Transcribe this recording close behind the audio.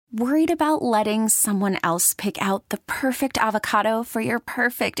Worried about letting someone else pick out the perfect avocado for your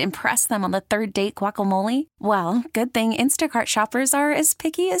perfect impress them on the third date guacamole? Well, good thing Instacart shoppers are as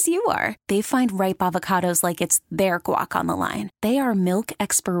picky as you are. They find ripe avocados like it's their guac on the line. They are milk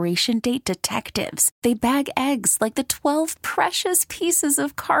expiration date detectives. They bag eggs like the 12 precious pieces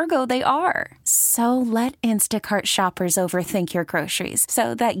of cargo they are. So let Instacart shoppers overthink your groceries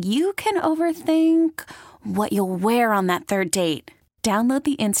so that you can overthink what you'll wear on that third date. Download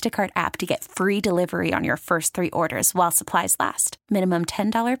the Instacart app to get free delivery on your first 3 orders while supplies last. Minimum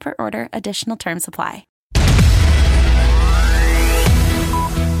 $10 per order. Additional terms apply.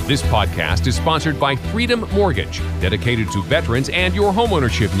 This podcast is sponsored by Freedom Mortgage, dedicated to veterans and your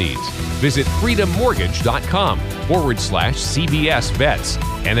homeownership needs. Visit freedommortgage.com/CBS Vets.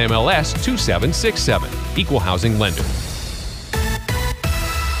 NMLS 2767. Equal housing lender.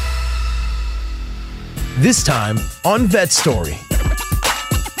 This time on Vet Story.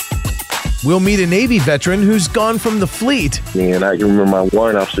 We'll meet a Navy veteran who's gone from the fleet. And I can remember my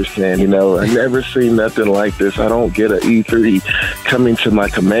warrant officer saying, I never seen nothing like this. I don't get an E3 coming to my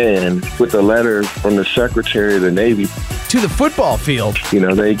command with a letter from the Secretary of the Navy. To the football field.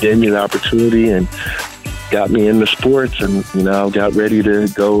 They gave me the opportunity and got me into sports, and, I got ready to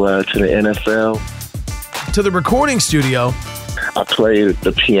go to the NFL. To the recording studio. I played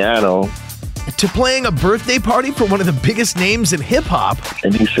the piano. To playing a birthday party for one of the biggest names in hip-hop.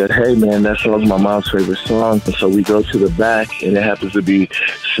 And he said, hey, man, that song's my mom's favorite song. And so we go to the back, and it happens to be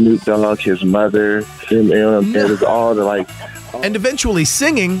Snoop Dogg, his mother, and it was all the, And eventually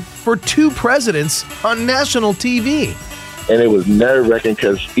singing for 2 presidents on national TV. And it was nerve-wracking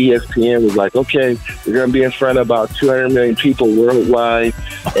because ESPN was like, okay, you're going to be in front of about 200 million people worldwide,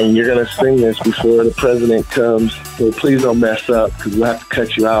 and you're going to sing this before the president comes. So please don't mess up because we'll have to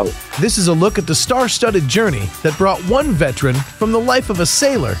cut you out. This is a look at the star-studded journey that brought one veteran from the life of a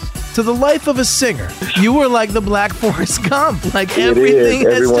sailor to the life of a singer. You were like the Black Forrest Gump. Like everything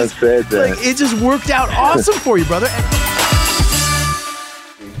has Everyone just, said that. it just worked out awesome for you, brother.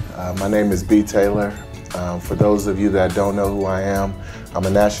 My name is B. Taylor. For those of you that don't know who I am, I'm a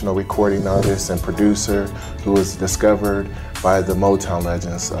national recording artist and producer who was discovered by the Motown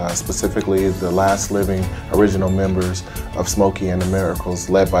legends, specifically the last living original members of Smokey and the Miracles,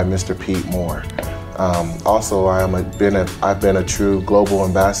 led by Mr. Pete Moore. Also, I've been a true global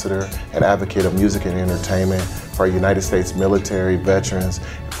ambassador and advocate of music and entertainment for our United States military, veterans,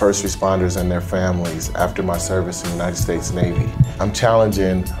 first responders and their families after my service in the United States Navy. I'm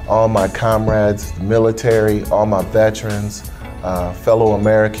challenging all my comrades, the military, all my veterans, fellow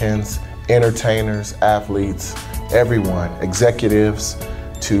Americans, entertainers, athletes, everyone, executives,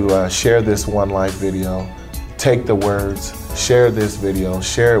 to share this One Life video. Take the words, share this video,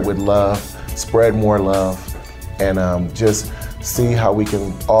 share it with love, spread more love, and just see how we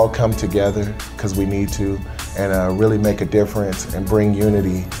can all come together, because we need to, and really make a difference and bring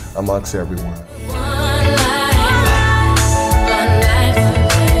unity amongst everyone.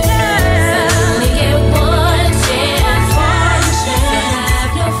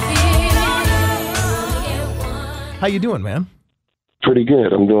 How you doing, man? Pretty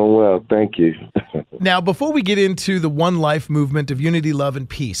good. I'm doing well. Thank you. Now, before we get into the One Life movement of unity, love, and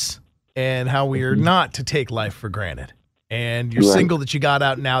peace, and how we are not to take life for granted, and your single that you got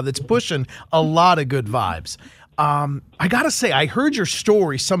out now that's pushing a lot of good vibes. I got to say, I heard your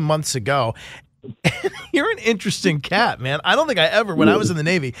story some months ago. You're an interesting cat, man. I don't think I ever, when I was in the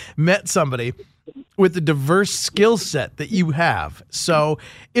Navy, met somebody with the diverse skill set that you have. So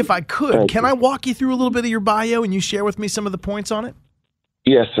if I could, can I walk you through a little bit of your bio and you share with me some of the points on it?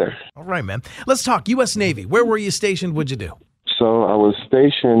 Yes, sir. All right, man. Let's talk U.S. Navy. Where were you stationed? What'd you do? So I was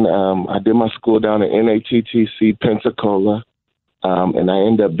stationed, I did my school down at NATTC Pensacola, and I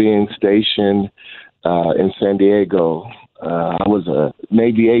ended up being stationed in San Diego. I was a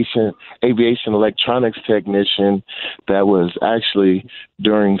aviation electronics technician that was actually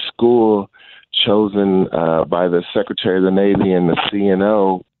during school chosen by the Secretary of the Navy and the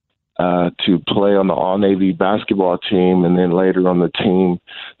CNO to play on the All-Navy basketball team, and then later on the team,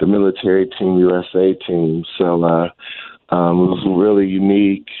 the military team, USA team. So it was really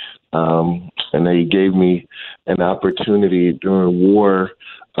unique, and they gave me an opportunity during war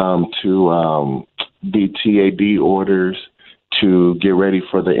to be TAD orders to get ready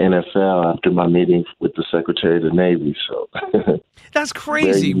for the NFL after my meeting with the Secretary of the Navy. So that's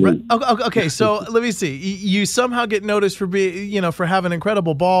crazy. Okay, so let me see. You somehow get noticed for being, for having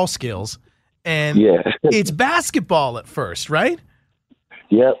incredible ball skills, and it's basketball at first, right?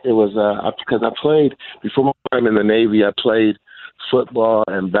 Yep, it was because I played before my time in the Navy. I played football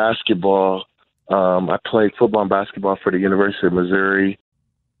and basketball. I played football and basketball for the University of Missouri.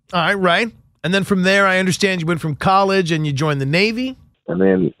 All right, right. And then from there, I understand you went from college and you joined the Navy. And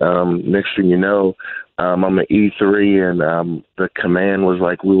then next thing you know, I'm an E3, and the command was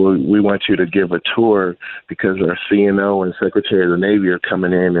like, we want you to give a tour because our CNO and Secretary of the Navy are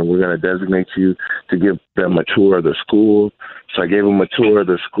coming in, and we're going to designate you to give them a tour of the school. So I gave them a tour of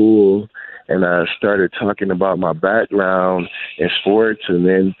the school, and I started talking about my background in sports, and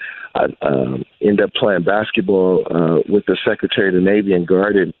then I ended up playing basketball with the Secretary of the Navy and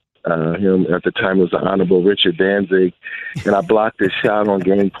guarded him. At the time, it was the Honorable Richard Danzig, and I blocked his shot on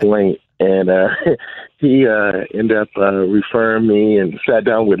game point. And he ended up referring me and sat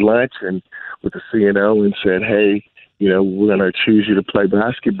down with lunch and with the CNO and said, hey, we're going to choose you to play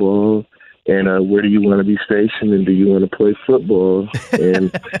basketball. And where do you want to be stationed? And do you want to play football?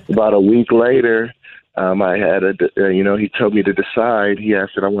 And about a week later, I had he told me to decide. He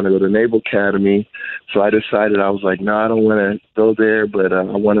asked if I want to go to Naval Academy. So I decided, I was like, no, I don't want to go there, but I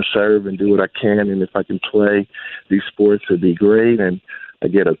want to serve and do what I can. And if I can play these sports, it'd be great. And I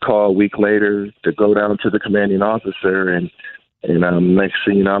get a call a week later to go down to the commanding officer, and next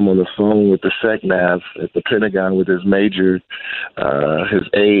thing you know, I'm on the phone with the SecNav at the Pentagon with his major, his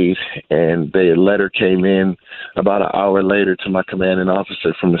aide, and the letter came in about an hour later to my commanding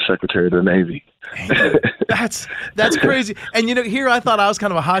officer from the Secretary of the Navy. That's crazy. And here I thought I was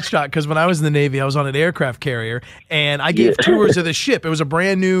kind of a hotshot because when I was in the Navy, I was on an aircraft carrier, and I gave tours of the ship. It was a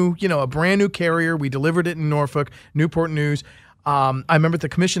brand new carrier. We delivered it in Norfolk, Newport News. I remember the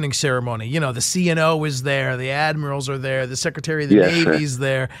commissioning ceremony. The CNO is there, the admirals are there, the Secretary of the Navy's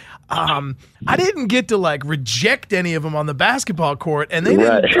there. I didn't get to reject any of them on the basketball court, and they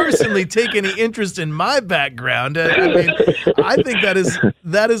didn't personally take any interest in my background. I think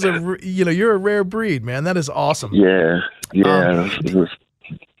that is you're a rare breed, man. That is awesome. Yeah.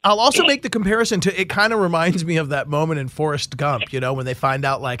 I'll also make the comparison to, it kind of reminds me of that moment in Forrest Gump, when they find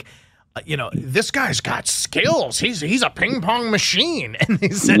out this guy's got skills. He's a ping pong machine, and they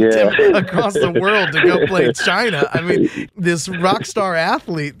sent him across the world to go play China. This rock star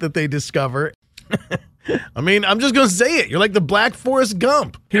athlete that they discover. I'm just gonna say it. You're like the Black Forrest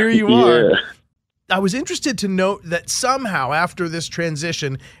Gump. Here you are. I was interested to note that somehow after this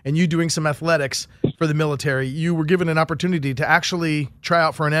transition and you doing some athletics for the military, you were given an opportunity to actually try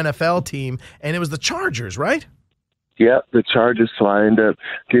out for an NFL team, and it was the Chargers, right? Yep, the Chargers. So I ended up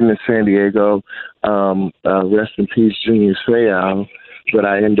getting to San Diego. Rest in peace, Junior Seau. But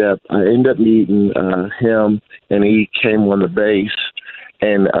I ended up meeting him, and he came on the base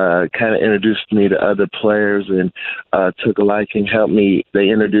and kind of introduced me to other players, and took a liking, helped me. They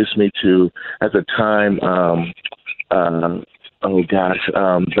introduced me to, at the time,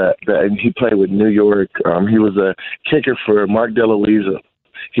 he played with New York. He was a kicker for Mark DeLuisa.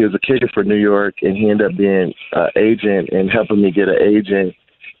 He was a kicker for New York, and he ended up being an agent and helping me get an agent.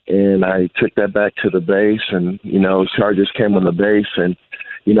 And I took that back to the base, and, Chargers came on the base. And,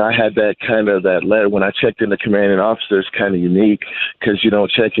 I had that letter. When I checked in the commanding officer, it's kind of unique because you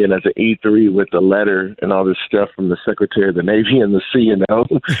don't check in as an E3 with the letter and all this stuff from the Secretary of the Navy and the CNO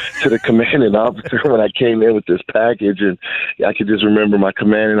to the commanding officer when I came in with this package. And I could just remember my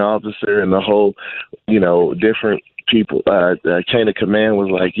commanding officer and the whole, different people, chain of command was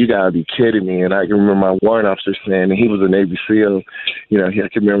like, you gotta be kidding me. And I can remember my warrant officer saying, and he was a Navy SEAL, I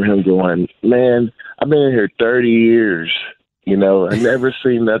can remember him going, man, I've been in here 30 years. I've never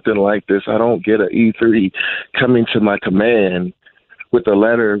seen nothing like this. I don't get an E3 coming to my command with a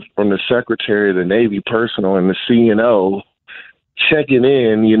letter from the Secretary of the Navy personal and the CNO checking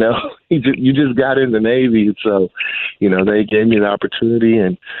in, you just got in the Navy. So, they gave me the opportunity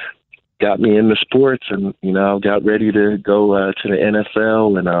and got me into sports, and got ready to go to the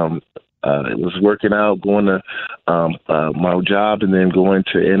NFL, and it was working out, going to my job, and then going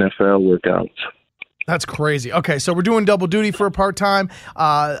to NFL workouts. That's crazy. Okay, so we're doing double duty for a part-time.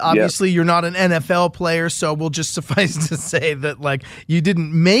 Obviously, You're not an NFL player, so we'll just suffice to say that you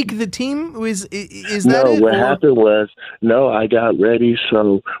didn't make the team. Is that no? it? What happened was I got ready.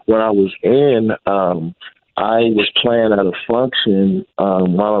 So when I was in. I was playing at a function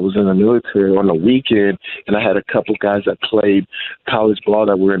while I was in the military on the weekend, and I had a couple guys that played college ball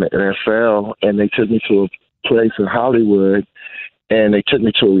that were in the NFL, and they took me to a place in Hollywood, and they took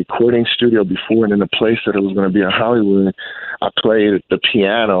me to a recording studio before, and in the place that it was going to be in Hollywood, I played the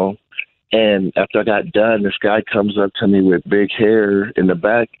piano, and after I got done, this guy comes up to me with big hair in the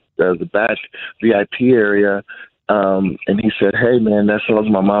back VIP area. And he said, hey, man, that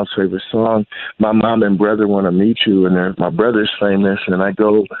song's my mom's favorite song. My mom and brother want to meet you, and my brother's famous. And I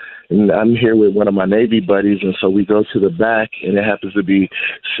go, and I'm here with one of my Navy buddies, and so we go to the back, and it happens to be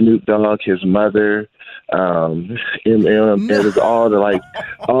Snoop Dogg, his mother, It was all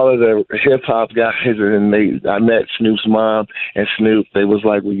of the hip hop guys, and I met Snoop's mom, and Snoop, they was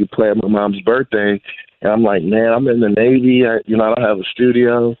like, "Will you play at my mom's birthday?" And I'm like, "Man, I'm in the Navy. I don't have a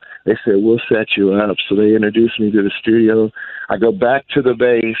studio." They said, "We'll set you up." So they introduced me to the studio. I go back to the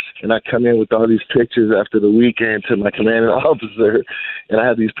base, and I come in with all these pictures after the weekend to my commanding officer, and I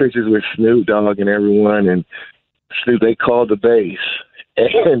have these pictures with Snoop Dogg and everyone, and Snoop, they called the base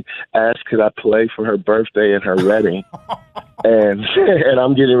and asked could I play for her birthday and her wedding. and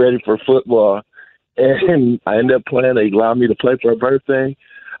I'm getting ready for football. And I ended up playing. They allowed me to play for her birthday.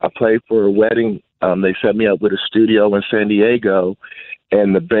 I played for her wedding. They set me up with a studio in San Diego.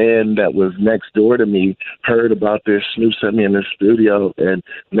 And the band that was next door to me heard about this. Snoop sent me in the studio. And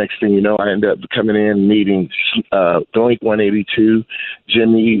next thing you know, I ended up coming in meeting Blink-182,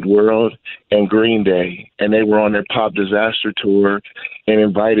 Jimmy Eat World, and Green Day. And they were on their Pop Disaster tour and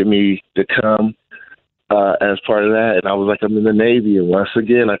invited me to come as part of that. And I was like, I'm in the Navy. And once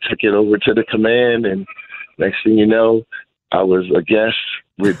again, I took it over to the command. And next thing you know, I was a guest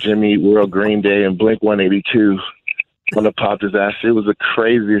with Jimmy Eat World, Green Day, and Blink-182 on the Pop Disaster. It was the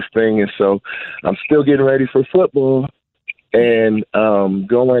craziest thing. And so I'm still getting ready for football and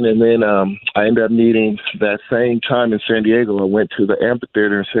going. And then I ended up meeting that same time in San Diego. I went to the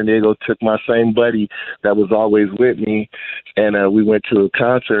amphitheater in San Diego, took my same buddy that was always with me. And we went to a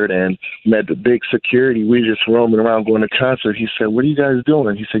concert and met the big security. We just roaming around going to concert. He said, "What are you guys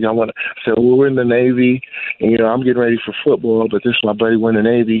doing?" He said, "Y'all want to?" I said, "Well, we're in the Navy and, I'm getting ready for football, but this is my buddy, we're in the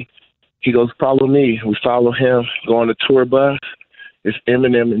Navy." He goes, "Follow me." We follow him, go on the tour bus. It's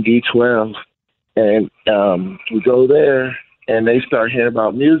Eminem and D12. And we go there, and they start hearing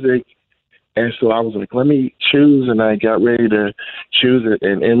about music. And so I was like, let me choose. And I got ready to choose it.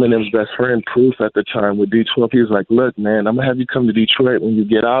 And Eminem's best friend, Proof, at the time with D12, he was like, "Look, man, I'm going to have you come to Detroit when you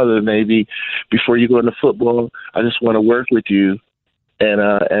get out of the Navy. Before you go into football, I just want to work with you. And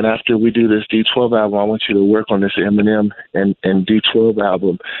after we do this D12 album, I want you to work on this Eminem and D12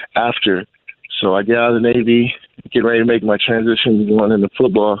 album after." So I get out of the Navy, get ready to make my transition going into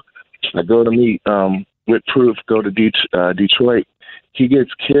football. I go to meet with Proof, go to Detroit. He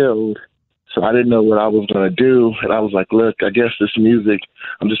gets killed, so I didn't know what I was going to do. And I was like, look, I guess this music,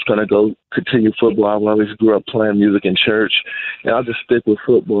 I'm just going to go continue football. I always grew up playing music in church, and I'll just stick with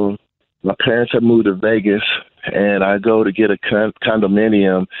football. My parents had moved to Vegas, and I go to get a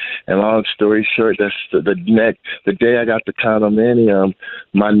condominium. And long story short, that's the day I got the condominium,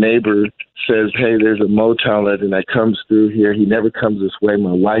 my neighbor says, "Hey, there's a Motown legend that comes through here. He never comes this way.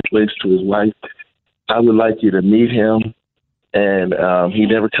 My wife links to his wife. I would like you to meet him. And he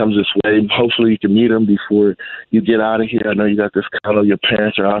never comes this way. Hopefully you can meet him before you get out of here. I know you got this condo. Your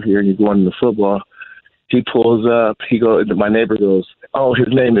parents are out here, and you're going into football." He pulls up. My neighbor goes, "Oh, his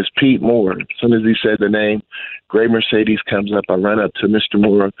name is Pete Moore." As soon as he said the name, gray Mercedes comes up. I run up to Mr.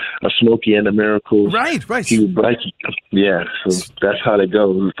 Moore, a Smokey and the Miracles. Right. He was like, yeah, so that's how they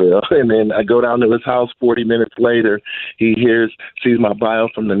go. And then I go down to his house 40 minutes later. He sees my bio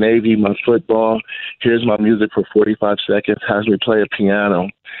from the Navy, my football, hears my music for 45 seconds, has me play a piano,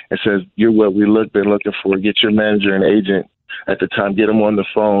 and says, "You're what we been looking for. Get your manager and agent at the time, get them on the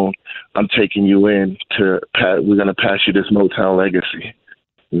phone. I'm taking you in we're going to pass you this Motown legacy."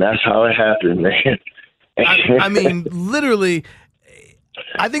 And that's how it happened, man. I mean, literally,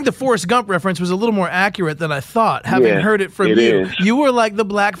 I think the Forrest Gump reference was a little more accurate than I thought, having heard it from you. Is. You were like the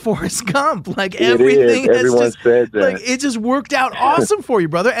Black Forrest Gump. Like everything Everyone said that. Like it just worked out awesome for you,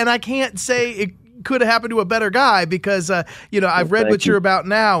 brother. And I can't say it could have happened to a better guy because, I've read what you're about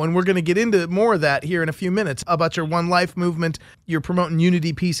now, and we're going to get into more of that here in a few minutes about your One Life movement. You're promoting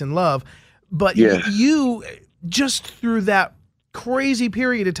unity, peace, and love. But you, just through that crazy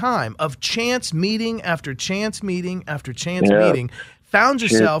period of time of chance meeting after chance meeting after chance meeting, found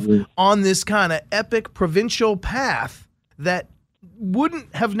yourself on this kind of epic provincial path that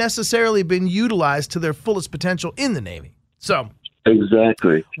wouldn't have necessarily been utilized to their fullest potential in the Navy. So...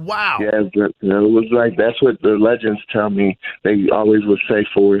 Exactly. Wow. Yeah, it was like, that's what the legends tell me. They always would say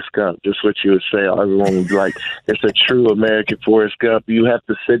Forrest Gump, just what you would say. Everyone was like, it's a true American Forrest Gump. You have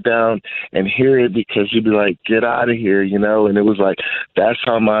to sit down and hear it because you'd be like, get out of here, And it was like, that's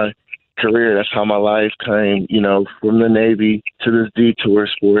how my career, that's how my life came, from the Navy to this detour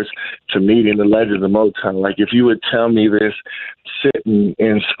sports to meeting the legends of Motown. Like, if you would tell me this sitting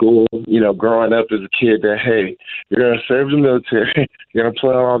in school, growing up as a kid, that, hey, you're going to serve the military, you're going to play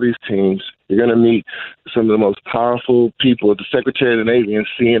on all these teams, you're going to meet some of the most powerful people, the Secretary of the Navy and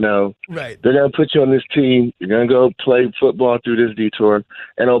CNO. Right. They're going to put you on this team, you're going to go play football through this detour,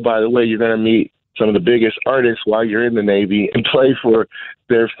 and oh, by the way, you're going to meet some of the biggest artists while you're in the Navy and play for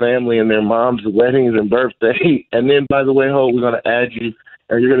their family and their mom's weddings and birthday. And then, by the way, we're going to add you,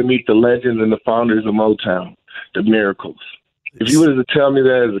 and you're going to meet the legends and the founders of Motown, the Miracles. If you were to tell me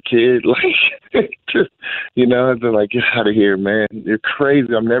that as a kid, like, you know, I'd be like, get out of here, man. You're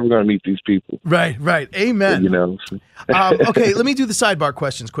crazy. I'm never going to meet these people. Right. Amen. You know. Okay, let me do the sidebar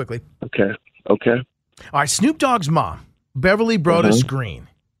questions quickly. Okay. All right, Snoop Dogg's mom, Beverly Broaddus Green.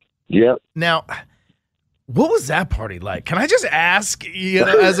 Yep. Now, what was that party like? Can I just ask, you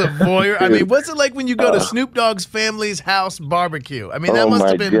know, as a voyeur? I mean, what's it like when you go to Snoop Dogg's family's house barbecue? I mean, that must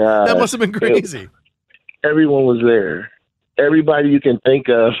have been crazy. Everyone was there. Everybody you can think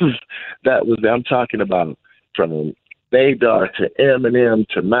of that was there. I'm talking about, from Nate Dogg to Eminem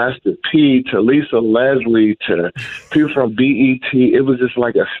to Master P to Lisa Leslie to people from BET. It was just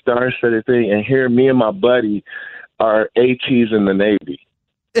like a star-studded thing. And here, me and my buddy are ATs in the Navy.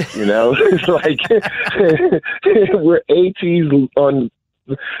 You know, it's like we're ATs on.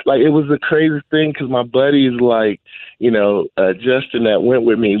 Like, it was the craziest thing because my buddy's like, you know, Justin that went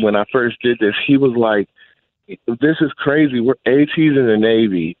with me when I first did this. He was like, this is crazy. We're ATs in the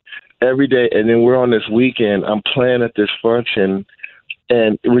Navy every day, and then we're on this weekend. I'm playing at this function,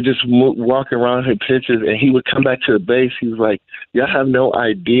 and we're just walking around in pictures, and he would come back to the base. He was like, y'all have no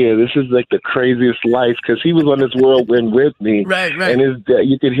idea. This is like the craziest life, because he was on this whirlwind with me. Right. And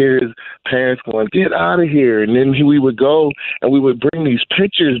you could hear his parents going, get out of here. And then we would go, and we would bring these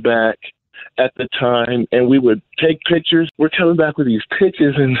pictures back at the time, and we would take pictures. We're coming back with these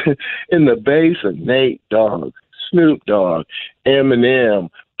pictures in the base of Nate Dogg, Snoop Dogg, Eminem,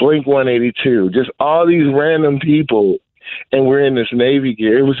 Blink-182, just all these random people, and we're in this Navy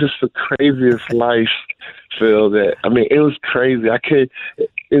gear. It was just the craziest life, Phil. It was crazy.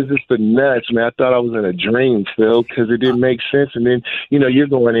 It's just the nuts, man. I thought I was in a dream, Phil, because it didn't make sense. And then, you know, you're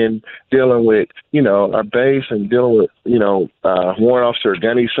going in dealing with, you know, our base and dealing with, you know, Warrant Officer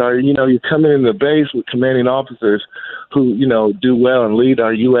Gunny Sawyer. You know, you're coming in the base with commanding officers who, you know, do well and lead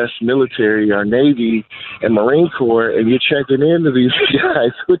our U.S. military, our Navy and Marine Corps, and you're checking into these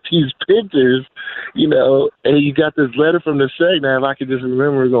guys with these pictures, you know, and you got this letter from the SEC. Now, if I could just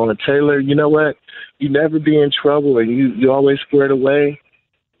remember going, Taylor, you know what? You never be in trouble, and you always squared away.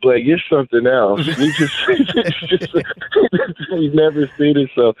 But you're something else. We've never seen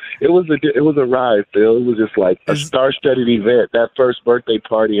it, so it was a ride, Phil. It was just like a star-studded event. That first birthday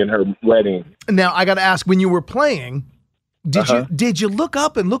party and her wedding. Now I got to ask: when you were playing, did you look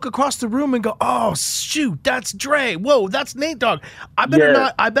up and look across the room and go, "Oh shoot, that's Dre. Whoa, that's Nate Dogg. I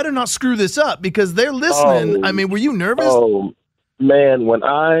better not screw this up because they're listening." I mean, were you nervous? Oh man, when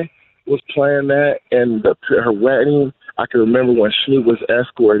I was playing that and her wedding. I can remember when Snoop was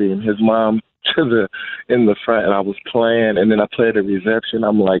escorting his mom in the front, and I was playing, and then I played a reception.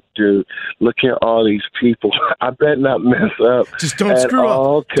 I'm like, dude, look at all these people. I bet not mess up. Just don't screw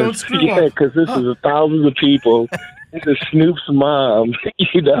up. Don't screw up. Because this is thousands of people. This is Snoop's mom,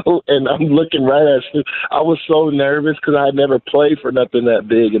 you know, and I'm looking right at Snoop. I was so nervous because I had never played for nothing that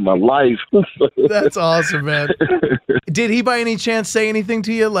big in my life. That's awesome, man. Did he by any chance say anything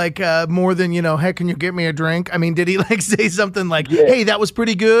to you, like more than, you know, hey, can you get me a drink? I mean, did he like say something like, hey, that was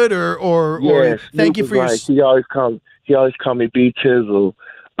pretty good, or thank you for your... He always called me B Tizzle.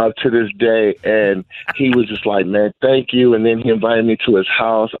 To this day, and he was just like, man, thank you. And then he invited me to his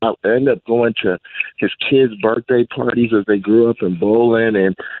house. I ended up going to his kids' birthday parties as they grew up in bowling,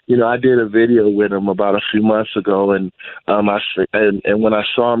 and you know, I did a video with him about a few months ago, and and when I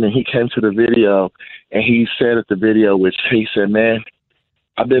saw him and he came to the video, and he said at the video, which he said, man,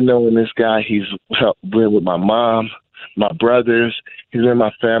 I've been knowing this guy. He's been with my mom, my brothers. He's been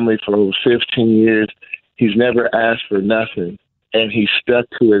my family for over 15 years. He's never asked for nothing. And he stuck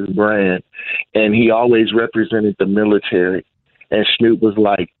to his brand, and he always represented the military. And Snoop was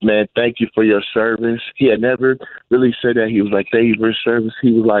like, man, thank you for your service. He had never really said that. He was like, thank you for your service.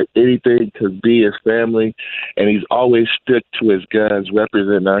 He was like, anything to be his family. And he's always stuck to his guns,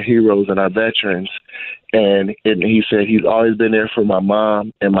 representing our heroes and our veterans. And he said he's always been there for my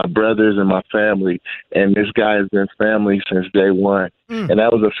mom and my brothers and my family. And this guy has been family since day one. And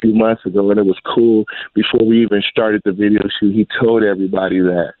that was a few months ago, and it was cool. Before we even started the video shoot, he told everybody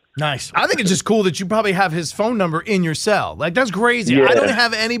that. Nice. I think it's just cool that you probably have his phone number in your cell. Like, that's crazy. Yeah. I don't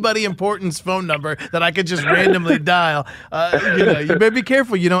have anybody important's phone number that I could just randomly dial. You know, you better be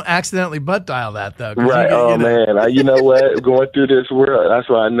careful you don't accidentally butt dial that, though. Right. Man. You know what? Going through this world, that's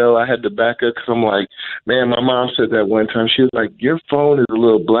why I know I had to back up, because I'm like, man, my mom said that one time. She was like, your phone is a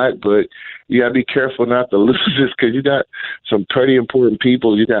little black, but you got to be careful not to lose this because you got some pretty important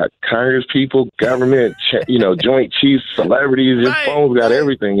people. You got Congress people, government, Joint Chiefs, celebrities. His phone's got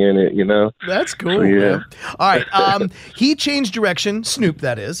everything in it, That's cool. So, yeah. Man. All right. He changed direction, Snoop,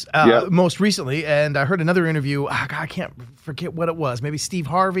 that is, most recently. And I heard another interview. I can't forget what it was. Maybe Steve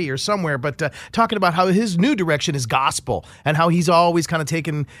Harvey or somewhere. But talking about how his new direction is gospel and how he's always kind of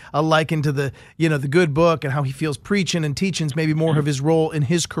taken a liking to the, the good book and how he feels preaching and teaching's maybe more of his role in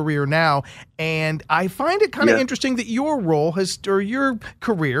his career now. And I find it kind of interesting that your role your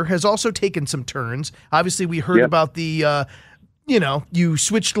career has also taken some turns. Obviously, we heard about the, you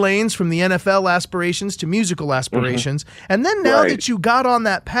switched lanes from the NFL aspirations to musical aspirations. And then now that you got on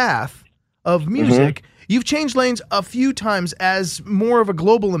that path of music, you've changed lanes a few times as more of a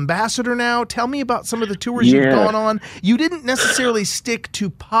global ambassador now. Tell me about some of the tours you've gone on. You didn't necessarily stick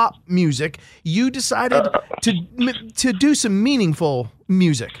to pop music. You decided to do some meaningful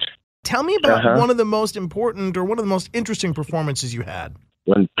music. Tell me about one of the most important or one of the most interesting performances you had.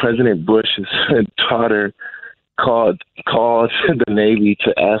 When President Bush's daughter called the Navy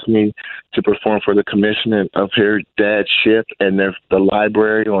to ask me to perform for the commissioning of her dad's ship and the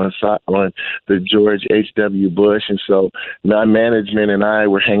library on the George H.W. Bush. And so my management and I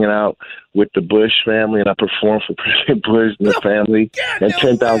were hanging out with the Bush family, and I performed for President Bush and the family and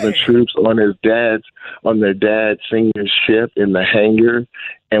 10,000 troops on their dad's senior ship in the hangar.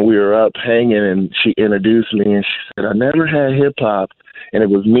 And we were up hanging, and she introduced me, and she said, I never had hip-hop. And it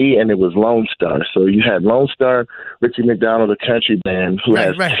was me and it was Lone Star. So you had Lone Star, Richie McDonald, the country band, who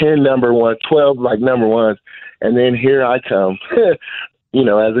has 10 number one, 12 number ones. And then here I come, as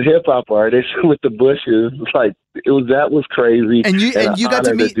a hip hop artist with the Bushes. That was crazy. And you got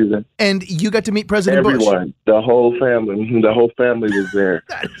to meet President Bush. Everyone, the whole family was there.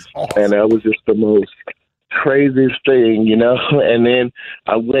 That is awesome. And that was just the most craziest thing, And then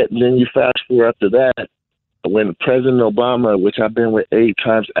then you fast forward after that. When President Obama, which I've been with 8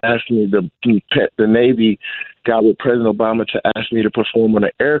 times, asked me, the Navy got with President Obama to ask me to perform on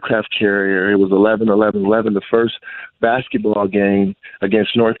an aircraft carrier. It was 11-11-11, the first basketball game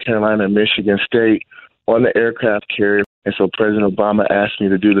against North Carolina and Michigan State on the aircraft carrier. And so President Obama asked me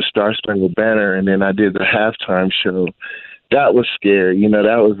to do the Star Spangled Banner, and then I did the halftime show. That was scary. That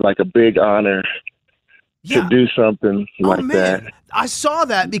was like a big honor to do something like that. I saw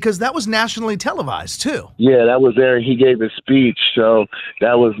that because that was nationally televised too. Yeah, that was there. He gave a speech, so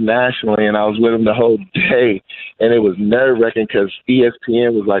that was nationally, and I was with him the whole day, and it was nerve-wracking because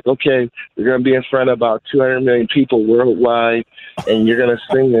ESPN was like, okay, we're going to be in front of about 200 million people worldwide, and you're going to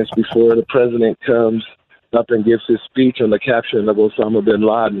sing this before the president comes up and gives his speech on the caption of Osama bin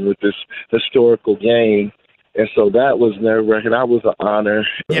Laden with this historical game. And so that was nerve-wracking. That was an honor.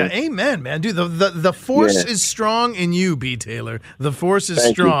 Yeah, amen, man. Dude, the force is strong in you, B. Taylor. The force is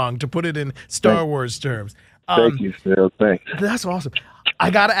strong, to put it in Star Wars terms. Thank you, Phil. Thanks. That's awesome. I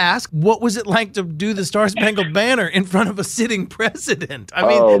got to ask, what was it like to do the Star Spangled Banner in front of a sitting president? I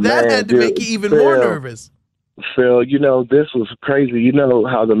mean, that had to make you even more nervous. Phil, this was crazy. You know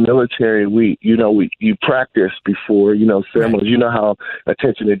how the military, you practice before, ceremonies. You know how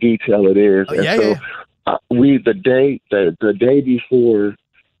attention to detail it is. The day before,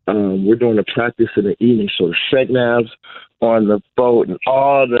 we're doing a practice in the evening. So the SECNAVs on the boat and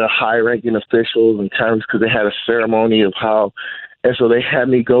all the high-ranking officials and Congress, because they had a ceremony of how, and so they had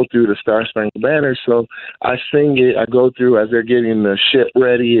me go through the Star Spangled Banner. So I sing it. I go through as they're getting the ship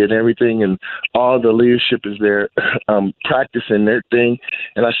ready and everything, and all the leadership is there practicing their thing.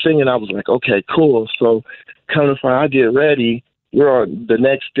 And I sing, and I was like, okay, cool. So come to find, I get ready. The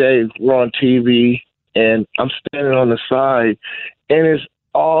next day, we're on TV. And I'm standing on the side, and it's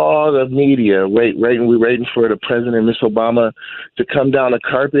all the media we're waiting for the president, Miss Obama, to come down the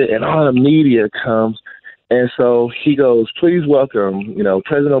carpet, and all the media comes. And so he goes, please welcome,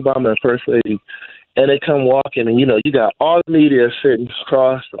 President Obama and First Lady. And they come walking, and, you got all the media sitting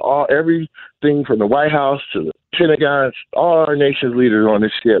across everything from the White House to the Pentagon, all our nation's leaders on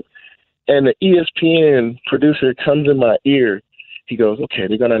this ship. And the ESPN producer comes in my ear. He goes, okay,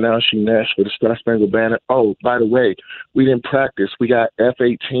 they're going to announce you next for the Star Spangled Banner. Oh, by the way, we didn't practice. We got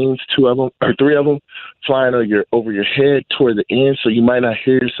F-18s, 3 of them, flying over your head toward the end, so you might not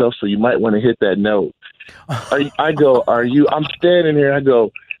hear yourself, so you might want to hit that note. I'm standing here. I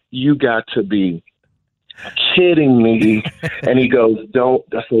go, you got to be kidding me. And he goes,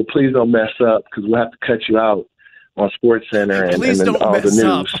 please don't mess up because we'll have to cut you out on SportsCenter and all the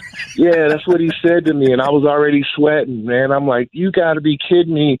news. Yeah, that's what he said to me, and I was already sweating, man. I'm like, you got to be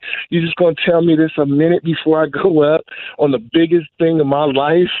kidding me. You're just going to tell me this a minute before I go up on the biggest thing of my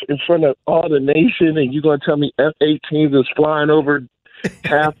life in front of all the nation, and you're going to tell me F-18s is flying over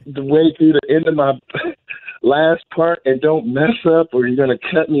half the way through the end of my last part and don't mess up, or you're going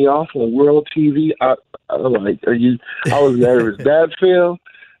to cut me off on World TV. I was nervous. That film,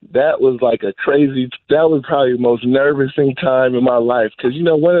 that was like that was probably the most nervous-ing time in my life. Because,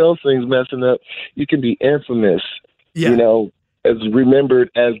 one of those things messing up, you can be infamous, as remembered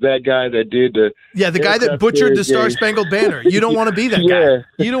as that guy that did the guy that butchered the Star-Spangled Banner. You don't want to be that guy.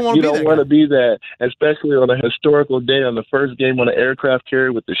 You don't want to be that, especially on a historical day, on the first game on an aircraft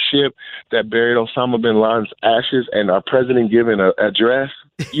carrier with the ship that buried Osama bin Laden's ashes and our president giving an address.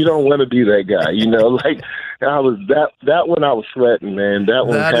 You don't want to be that guy, I was that one. I was sweating, man. That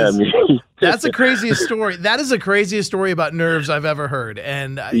one had me. That's the craziest story. That is the craziest story about nerves I've ever heard.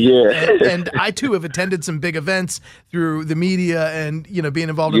 And I too have attended some big events through the media and being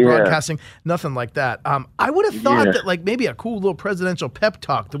involved in broadcasting. Nothing like that. I would have thought that maybe a cool little presidential pep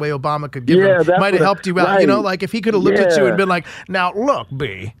talk, the way Obama could give him, might have helped you out. Right. If he could have looked at you and been like, "Now look,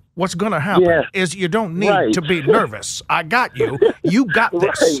 B. What's going to happen is you don't need to be nervous. I got you. You got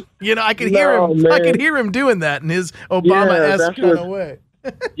this." Right. I could hear him. Man. I could hear him doing that in his Obama-esque kind of way.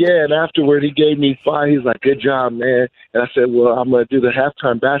 And afterward, he gave me 5. He's like, "Good job, man." And I said, "Well, I'm going to do the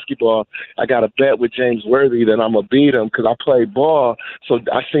halftime basketball. I got a bet with James Worthy that I'm going to beat him because I played ball." So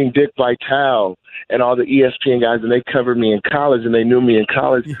I seen Dick Vitale and all the ESPN guys, and they covered me in college, and they knew me in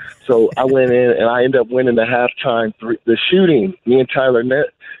college. So I went in, and I ended up winning the halftime, the shooting. Me and Tyler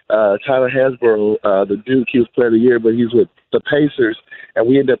Hansborough, the Duke, he was Player of the Year, but he's with the Pacers, and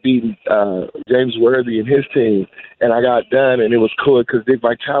we ended up beating James Worthy and his team. And I got done, and it was cool because Dick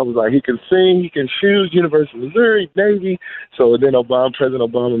Vitale was like, he can sing, he can shoot, University of Missouri, Navy. So then President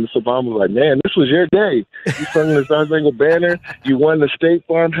Obama, and Mr. Obama was like, "Man, this was your day. You sung the Star-Spangled Banner. You won the State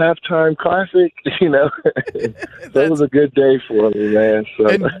Farm Halftime Classic." So it was a good day for me, man. So.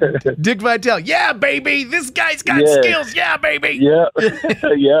 And Dick Vitale, "Yeah, baby, this guy's got skills. Yeah, baby." Yeah,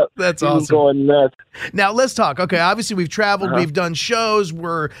 yeah. That's he awesome. Was going nuts. Now let's talk. Okay, obviously we've traveled, we've done shows.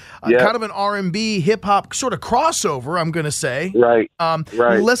 We're kind of an R&B, hip hop sort of crossover. I'm going to say. Right.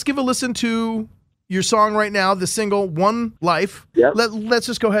 Right. Let's give a listen to your song right now, the single "One Life." Yep. Let's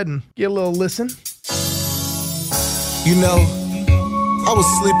just go ahead and get a little listen. I was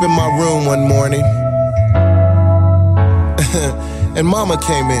asleep in my room one morning, and Mama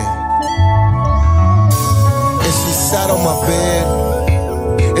came in, and she sat on my bed,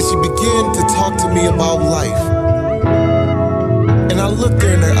 and she began to talk to me about life. And I looked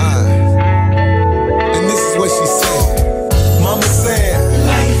her in her eyes, and this is what she said. Mama said,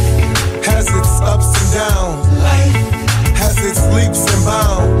 "Life has its ups and downs. Life has its leaps and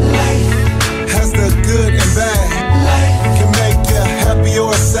bounds. Life has the good and bad. Life can make you happy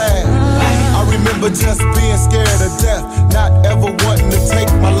or sad. Life. I remember just being scared to death, not ever wanting to take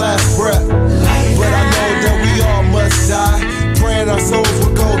my last breath. Life. But I know that we all must die, praying our souls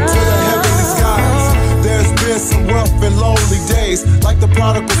will go to the heavenly skies. There's been some rough and lonely days, like the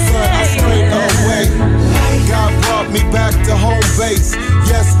prodigal son I strayed away. God brought me back to home base.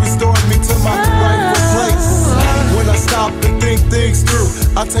 Yes, restored me to my rightful place. When I stop and think things through,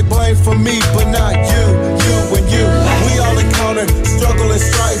 I take blame for me, but not you, and you. We all encounter struggle and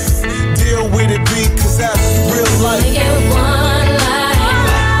strife. Deal with it, cause that's real life. We get one life.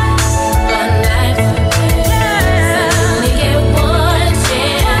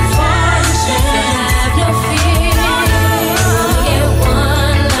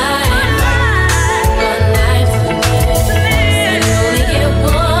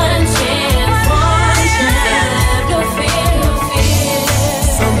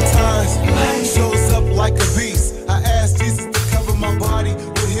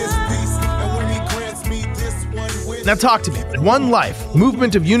 Now talk to me. One Life,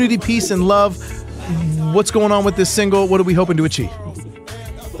 movement of unity, peace, and love. What's going on with this single? What are we hoping to achieve?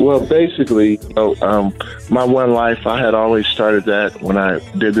 Well, basically, my One Life, I had always started that when I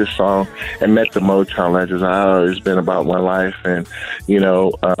did this song and met the Motown legends. I always been about one life, and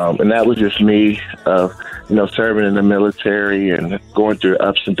and that was just me, serving in the military and going through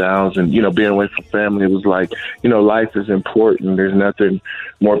ups and downs, and being away from family. It was like, life is important. There's nothing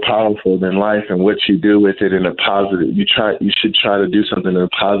more powerful than life and what you do with it in a positive. You should try to do something in a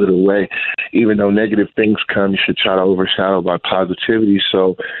positive way, even though negative things come. You should try to overshadow by positivity.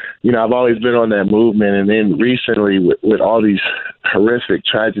 So, I've always been on that movement, and then recently with all these horrific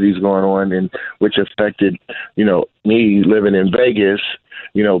tragedies going on, and which affected, me living in Vegas,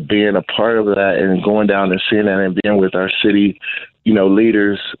 being a part of that and going down and seeing that and being with our city,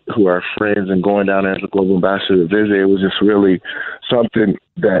 leaders who are friends and going down there as a global ambassador to visit, it was just really something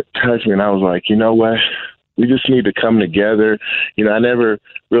that touched me. And I was like, you know what? We just need to come together. You know, I never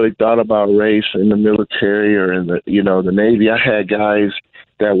really thought about race in the military or in the, you know, the Navy. I had guys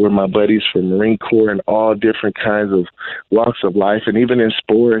that were my buddies from Marine Corps and all different kinds of walks of life, and even in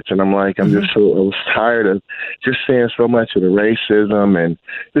sports. And I'm like, I was tired of just seeing so much of the racism and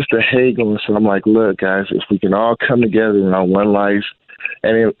just the hate going. So I'm like, look, guys, if we can all come together around one life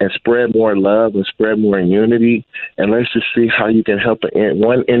and spread more love and spread more unity, and let's just see how you can help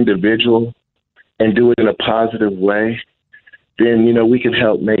one individual and do it in a positive way, then, you know, we can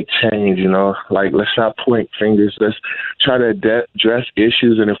help make change, you know. Like, let's not point fingers. Let's try to address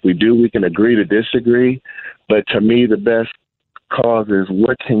issues, and if we do, we can agree to disagree. But to me, the best cause is,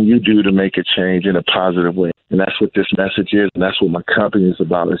 what can you do to make a change in a positive way? And that's what this message is, and that's what my company is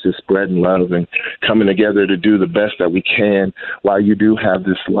about, is just spreading love and coming together to do the best that we can while you do have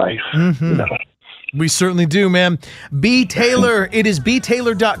this life. Mm-hmm. You know? We certainly do, man. B. Taylor, it is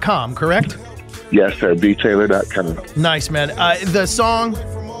btaylor.com, correct? Yes, sir. btaylor.com. Nice, man. The song,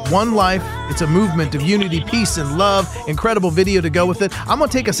 One Life, it's a movement of unity, peace, and love. Incredible video to go with it. I'm going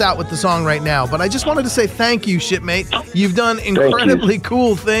to take us out with the song right now, but I just wanted to say thank you, shipmate. You've done incredibly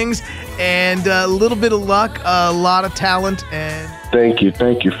cool things, and a little bit of luck, a lot of talent, and... Thank you,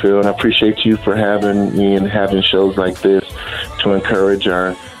 Phil. And I appreciate you for having me and having shows like this to encourage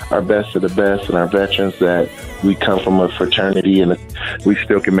our best of the best and our veterans, that we come from a fraternity and we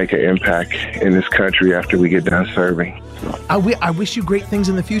still can make an impact in this country after we get done serving. I wish you great things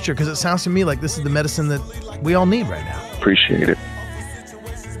in the future, because it sounds to me like this is the medicine that we all need right now. Appreciate it.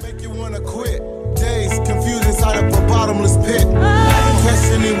 Make you want to quit. Days confused inside of a bottomless pit.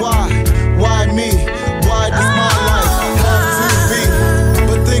 Questioning why me? Why does my life have to be?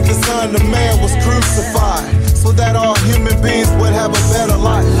 But think the Son of Man was crucified so that all human beings would have a better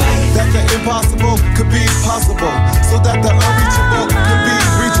life. That the impossible could be possible, so that the unreachable could be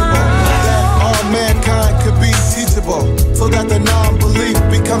reachable. That all mankind could be teachable, so that the non-belief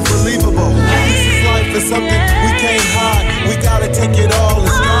becomes believable. This is life, is something we can't hide. We gotta take it all in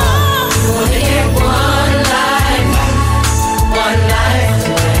stride. You only get one life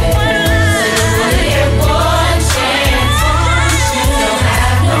to live. You only get one chance. Don't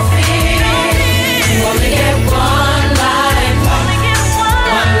have no fear. You only get one life to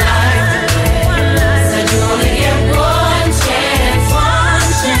live. Said you only get one chance.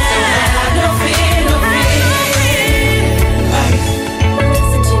 Don't have no fear, no fear.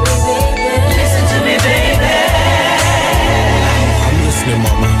 Listen to me, baby. Listen to me, baby. I'm listening,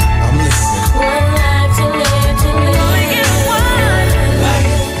 mama. I'm listening. One life to live, to live. Only get one life.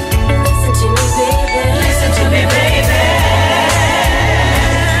 Listen to me, baby. Listen to me, baby.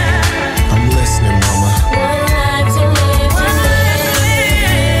 I'm listening, mama. One life to live, to live.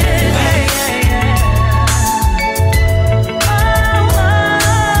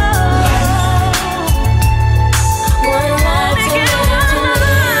 One life to live, to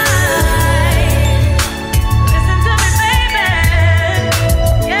live. Listen to me, baby.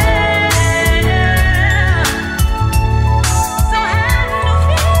 Yeah. So have no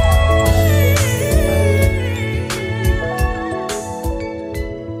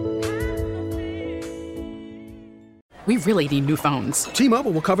We really need new phones.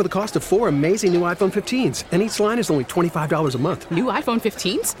 T-Mobile will cover the cost of 4 amazing new iPhone 15s, and each line is only $25 a month. New iPhone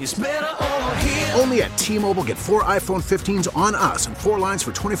 15s? Only at T-Mobile, get 4 iPhone 15s on us and 4 lines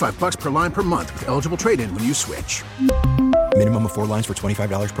for $25 per line per month with eligible trade-in when you switch. Minimum of 4 lines for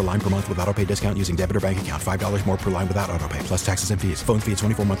 $25 per line per month with autopay discount using debit or bank account. $5 more per line without autopay, plus taxes and fees. Phone fee at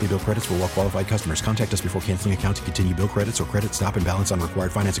 24 monthly bill credits for well-qualified customers. Contact us before canceling account to continue bill credits or credit stop and balance on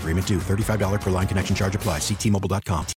required finance agreement due. $35 per line connection charge applies. See T-Mobile.com.